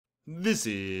This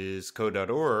is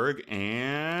code.org,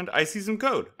 and I see some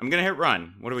code. I'm gonna hit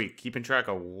run. What are we keeping track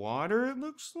of? Water, it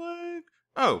looks like?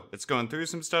 Oh, it's going through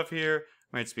some stuff here.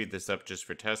 Might speed this up just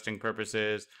for testing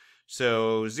purposes.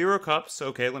 So, 0 cups.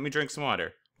 Okay, let me drink some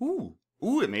water. Ooh,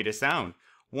 it made a sound.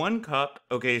 1 cup.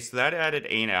 Okay, so that added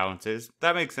 8 ounces.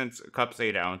 That makes sense. A cup's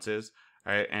 8 ounces.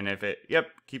 All right, and if it,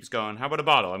 keeps going. How about a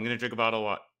bottle? I'm gonna drink a bottle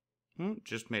of water.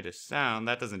 Just made a sound.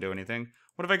 That doesn't do anything.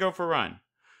 What if I go for a run?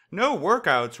 No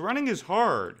workouts. Running is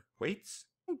hard. Weights?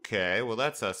 Okay, well,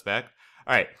 that's suspect.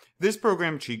 All right, this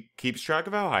program keeps track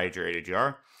of how hydrated you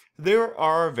are. There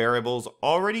are variables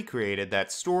already created that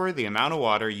store the amount of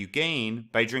water you gain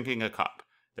by drinking a cup.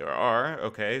 There are,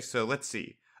 okay, so let's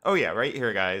see. Oh yeah, right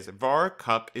here, guys. Var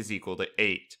cup is equal to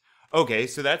 8. Okay,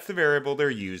 so that's the variable they're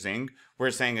using.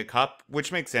 We're saying a cup,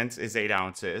 which makes sense, is 8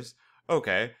 ounces.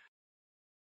 Okay.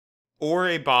 Or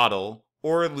a bottle,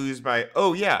 or lose by,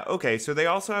 oh yeah, okay, so they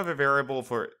also have a variable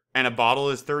for, and a bottle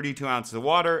is 32 ounces of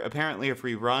water. Apparently, if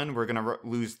we run, we're going to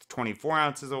lose 24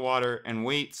 ounces of water, and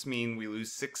weights mean we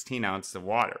lose 16 ounces of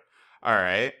water. All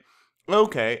right,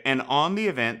 okay, and on the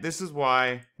event, this is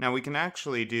why, now we can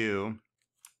actually do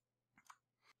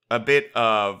a bit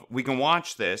of, we can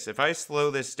watch this. If I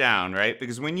slow this down, right,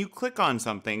 because when you click on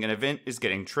something, an event is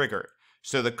getting triggered.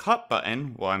 So the cup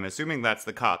button, well, I'm assuming that's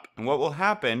the cup. And what will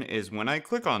happen is when I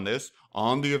click on this,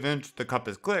 on the event the cup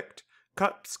is clicked,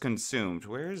 cups consumed.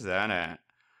 Where is that at?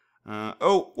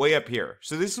 Oh, way up here.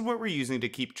 So this is what we're using to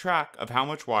keep track of how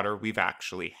much water we've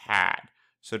actually had.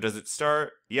 So does it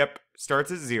start? Yep,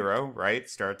 starts at 0, right?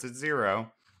 Starts at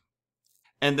 0.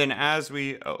 And then as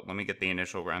we, let me get the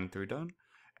initial run through done.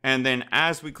 And then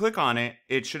as we click on it,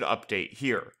 it should update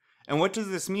here. And what does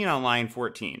this mean on line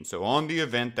 14? So on the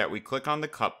event that we click on the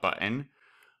cup button,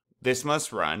 this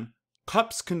must run.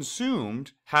 Cups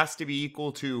consumed has to be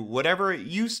equal to whatever it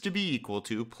used to be equal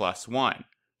to plus 1.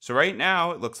 So right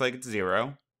now it looks like it's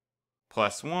 0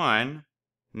 plus 1.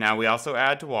 Now we also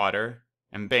add to water,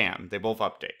 and bam, they both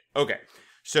update. Okay,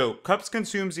 so cups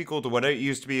consumed is equal to what it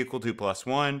used to be equal to plus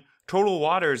 1. Total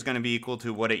water is going to be equal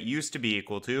to what it used to be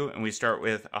equal to, and we start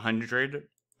with 100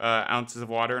 ounces of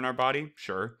water in our body,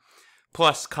 sure,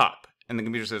 plus cup. And the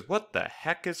computer says, what the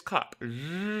heck is cup?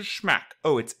 Schmack.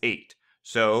 Oh, it's 8.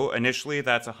 So initially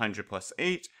that's 100 plus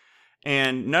 8.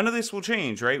 And none of this will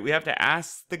change, right? We have to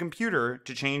ask the computer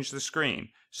to change the screen.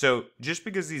 So just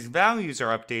because these values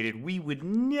are updated, we would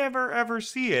never ever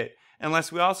see it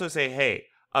unless we also say, hey,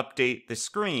 update the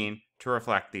screen to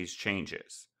reflect these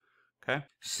changes. Okay,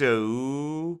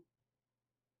 so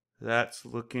that's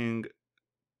looking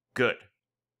good.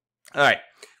 All right,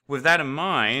 with that in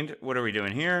mind, what are we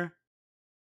doing here?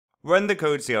 Run the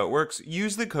code, see how it works.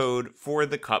 Use the code for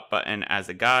the cup button as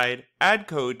a guide. Add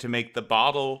code to make the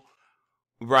bottle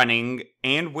running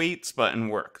and weights button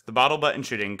work. The bottle button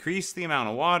should increase the amount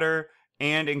of water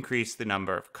and increase the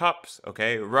number of cups,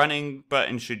 okay? Running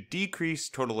button should decrease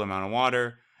total amount of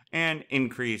water and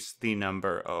increase the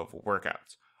number of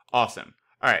workouts. Awesome.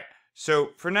 All right, so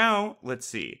for now, let's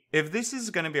see. If this is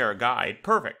going to be our guide,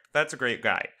 perfect. That's a great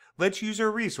guide. Let's use our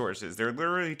resources. They're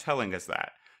literally telling us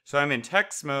that. So I'm in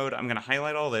text mode. I'm going to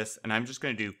highlight all this, and I'm just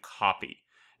going to do copy.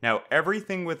 Now,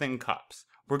 everything within cups.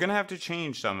 We're going to have to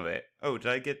change some of it. Oh,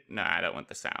 did I get... Nah, I don't want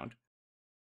the sound.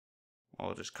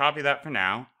 I'll just copy that for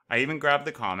now. I even grabbed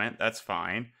the comment. That's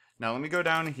fine. Now, let me go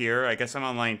down here. I guess I'm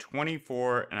on line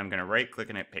 24, and I'm going to right-click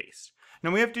and hit paste.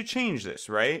 Now, we have to change this,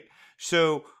 right?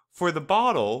 So, for the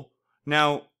bottle,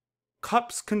 now,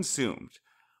 cups consumed.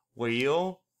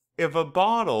 Well, if a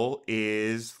bottle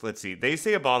is, let's see, they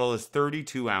say a bottle is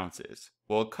 32 ounces.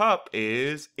 Well, a cup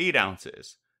is 8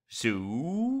 ounces.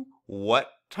 So, what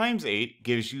times 8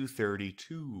 gives you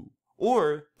 32?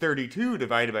 Or 32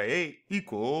 divided by 8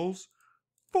 equals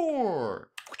 4.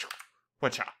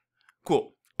 Whatcha?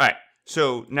 Cool. All right.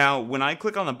 So now when I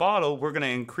click on the bottle, we're going to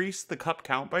increase the cup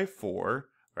count by 4,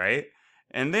 right?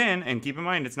 And then, and keep in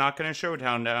mind, it's not going to show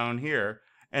down here.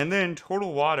 And then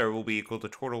total water will be equal to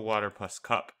total water plus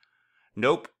cup.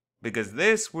 Nope, because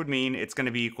this would mean it's going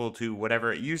to be equal to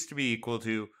whatever it used to be equal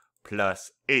to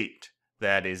plus 8.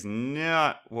 That is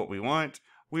not what we want.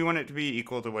 We want it to be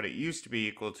equal to what it used to be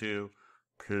equal to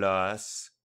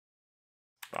plus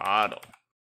bottle.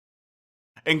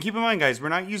 And keep in mind, guys, we're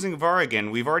not using var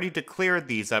again. We've already declared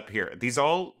these up here. These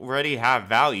already have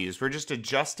values. We're just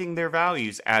adjusting their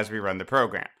values as we run the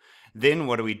program. Then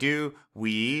what do?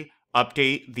 We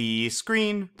update the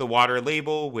screen, the water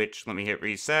label, which, let me hit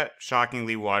reset.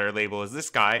 Shockingly, water label is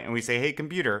this guy. And we say, hey,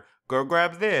 computer, go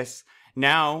grab this.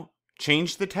 Now,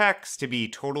 change the text to be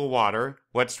total water.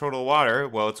 What's total water?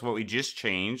 Well, it's what we just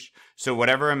changed. So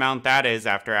whatever amount that is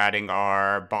after adding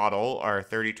our bottle, our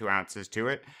 32 ounces to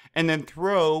it, and then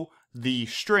throw the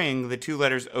string, the 2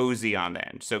 letters OZ on the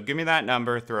end. So give me that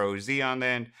number, throw OZ on the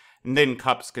end, and then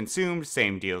cups consumed,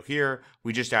 same deal here.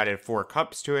 We just added 4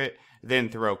 cups to it, then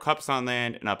throw cups on the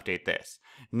end and update this.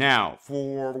 Now,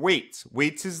 for weights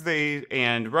is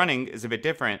and running is a bit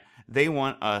different. They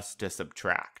want us to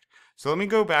subtract. So let me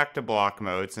go back to block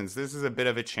mode since this is a bit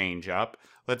of a change up.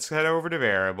 Let's head over to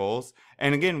variables.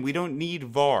 And again, we don't need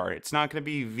var. It's not going to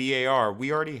be var.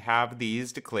 We already have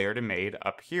these declared and made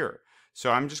up here. So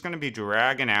I'm just going to be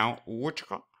dragging out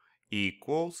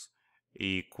equals,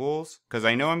 because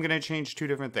I know I'm going to change 2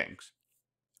 different things.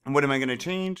 And what am I going to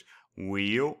change?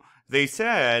 Wheel. They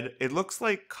said it looks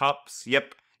like cups,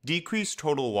 yep, decrease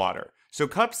total water. So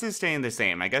cups is staying the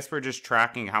same. I guess we're just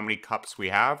tracking how many cups we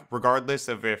have, regardless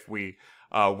of if we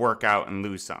work out and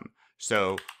lose some.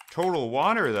 So total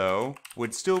water, though,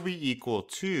 would still be equal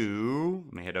to,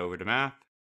 let me head over to math.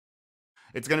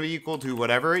 It's going to be equal to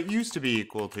whatever it used to be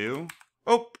equal to.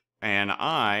 Oh, and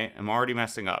I am already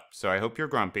messing up. So I hope you're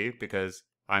grumpy because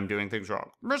I'm doing things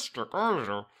wrong. Mr.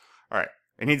 Carter. All right,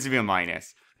 it needs to be a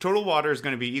minus. Total water is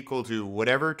going to be equal to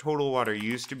whatever total water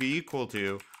used to be equal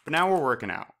to, but now we're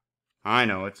working out. I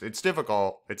know, it's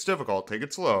difficult. It's difficult. Take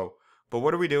it slow. But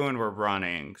what are we doing? We're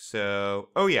running. So,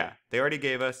 oh yeah, they already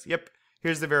gave us, yep,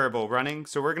 here's the variable running.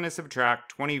 So we're going to subtract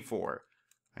 24.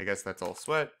 I guess that's all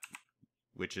sweat,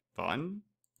 which is fun.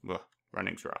 Ugh,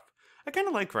 running's rough. I kind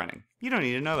of like running. You don't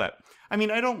need to know that. I mean,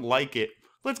 I don't like it.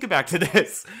 Let's get back to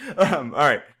this. All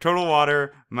right, total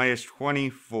water minus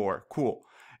 24. Cool.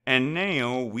 And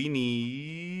now we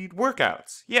need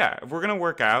workouts. Yeah, if we're going to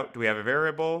work out, do we have a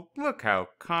variable? Look how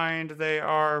kind they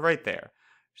are right there.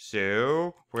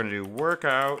 So we're going to do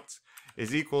workouts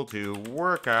is equal to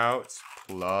workouts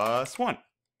plus 1.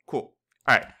 Cool.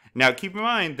 All right. Now keep in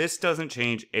mind, this doesn't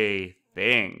change a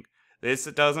thing. This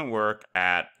doesn't work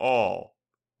at all.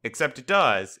 Except it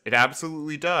does. It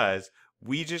absolutely does.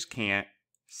 We just can't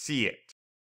see it.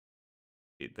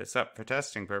 Speed this up for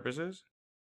testing purposes.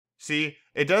 See,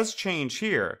 it does change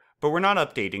here, but we're not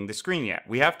updating the screen yet.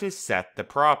 We have to set the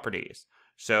properties.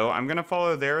 So I'm going to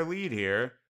follow their lead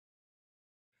here.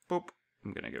 Boop.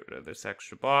 I'm going to get rid of this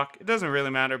extra block. It doesn't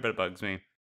really matter, but it bugs me.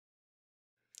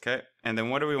 Okay, and then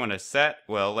what do we want to set?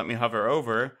 Well, let me hover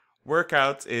over.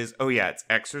 Workouts is, oh yeah, it's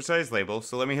exercise label.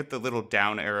 So let me hit the little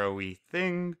down arrowy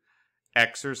thing.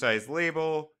 Exercise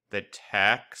label, the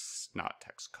text, not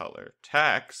text color,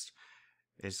 text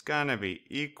is gonna be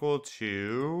equal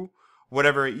to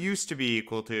whatever it used to be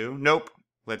equal to. Nope.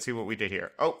 Let's see what we did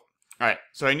here. Oh, all right.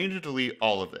 So I need to delete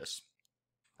all of this.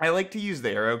 I like to use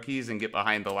the arrow keys and get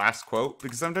behind the last quote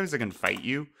because sometimes I can fight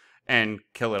you and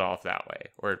kill it off that way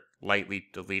or lightly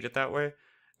delete it that way.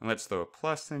 And let's throw a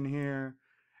plus in here.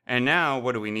 And now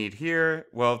what do we need here?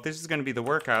 Well, if this is going to be the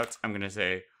workouts, I'm going to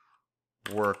say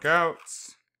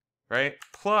workouts, right?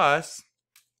 Plus,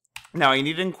 now I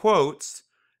need in quotes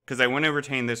because I want to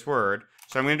retain this word.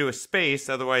 So I'm going to do a space,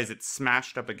 otherwise it's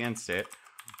smashed up against it.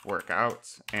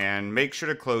 Workouts. And make sure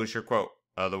to close your quote.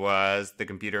 Otherwise, the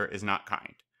computer is not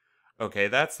kind. Okay,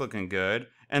 that's looking good.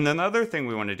 And then the other thing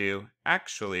we want to do,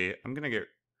 actually, I'm going to get,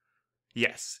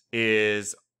 yes,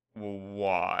 is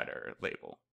water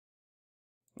label.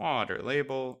 Water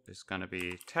label is going to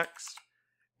be text.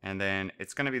 And then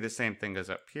it's going to be the same thing as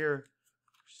up here.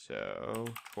 So,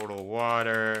 total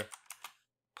water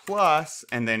plus,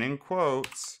 and then in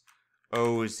quotes,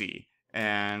 OZ.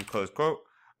 And close quote.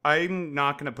 I'm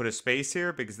not going to put a space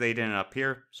here because they didn't up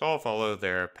here. So I'll follow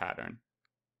their pattern.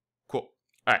 Cool.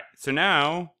 All right. So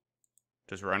now,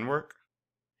 does run work?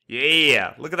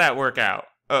 Yeah. Look at that workout.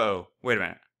 Uh-oh. Wait a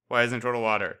minute. Why isn't total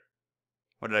water?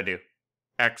 What did I do?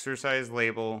 Exercise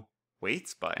label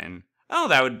weights button. Oh,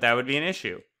 that would be an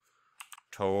issue.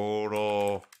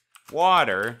 Total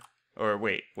water, or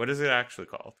wait, what is it actually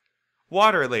called?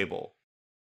 Water label.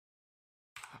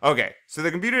 Okay, so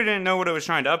the computer didn't know what it was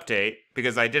trying to update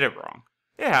because I did it wrong.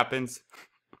 It happens.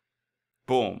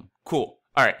 Boom. Cool.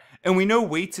 All right, and we know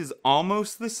weights is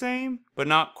almost the same, but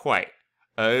not quite.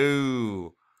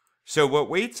 Oh. So what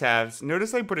weights has,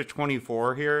 notice I put a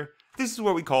 24 here. This is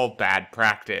what we call bad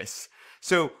practice.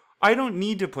 So I don't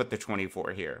need to put the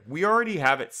 24 here. We already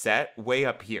have it set way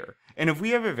up here. And if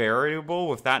we have a variable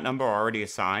with that number already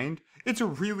assigned, it's a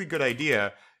really good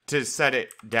idea to set it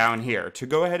down here, to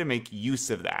go ahead and make use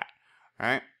of that. All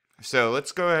right, so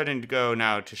let's go ahead and go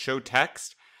now to show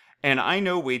text. And I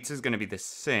know weights is going to be the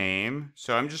same.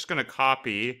 So I'm just going to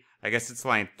copy, I guess it's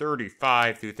line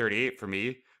 35 through 38 for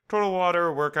me. Total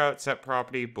water, workout, set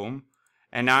property, boom.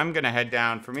 And now I'm going to head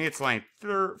down. For me, it's line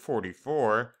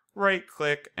 44. Right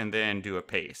click and then do a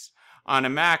paste. On a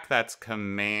Mac, that's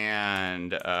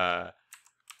Command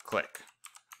click.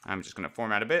 I'm just going to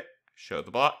format a bit, show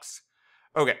the blocks.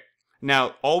 Okay,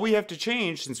 now all we have to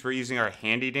change, since we're using our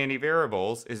handy dandy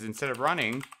variables, is instead of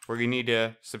running, we're going to need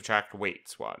to subtract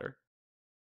weights water.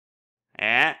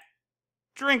 And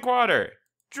drink water.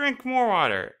 Drink more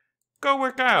water. Go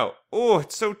work out. Oh,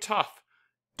 it's so tough.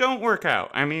 Don't work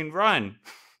out. I mean, run.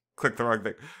 Click the wrong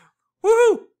thing.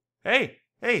 Woohoo! Hey,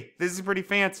 this is pretty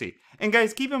fancy. And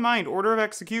guys, keep in mind, order of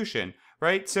execution,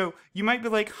 right? So you might be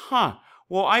like,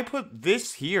 well, I put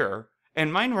this here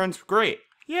and mine runs great.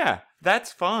 Yeah,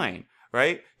 that's fine,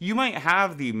 right? You might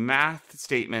have the math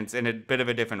statements in a bit of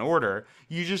a different order.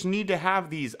 You just need to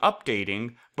have these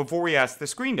updating before we ask the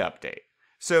screen to update.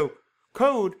 So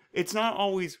code, it's not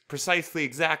always precisely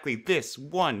exactly this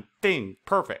one thing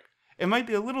perfect. It might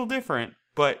be a little different,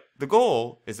 but the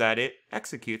goal is that it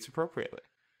executes appropriately.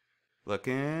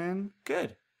 Looking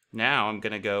good. Now I'm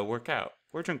gonna go work out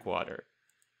or drink water.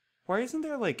 Why isn't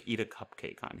there like eat a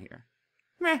cupcake on here?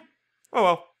 Meh. Oh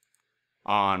well.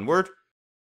 Onward.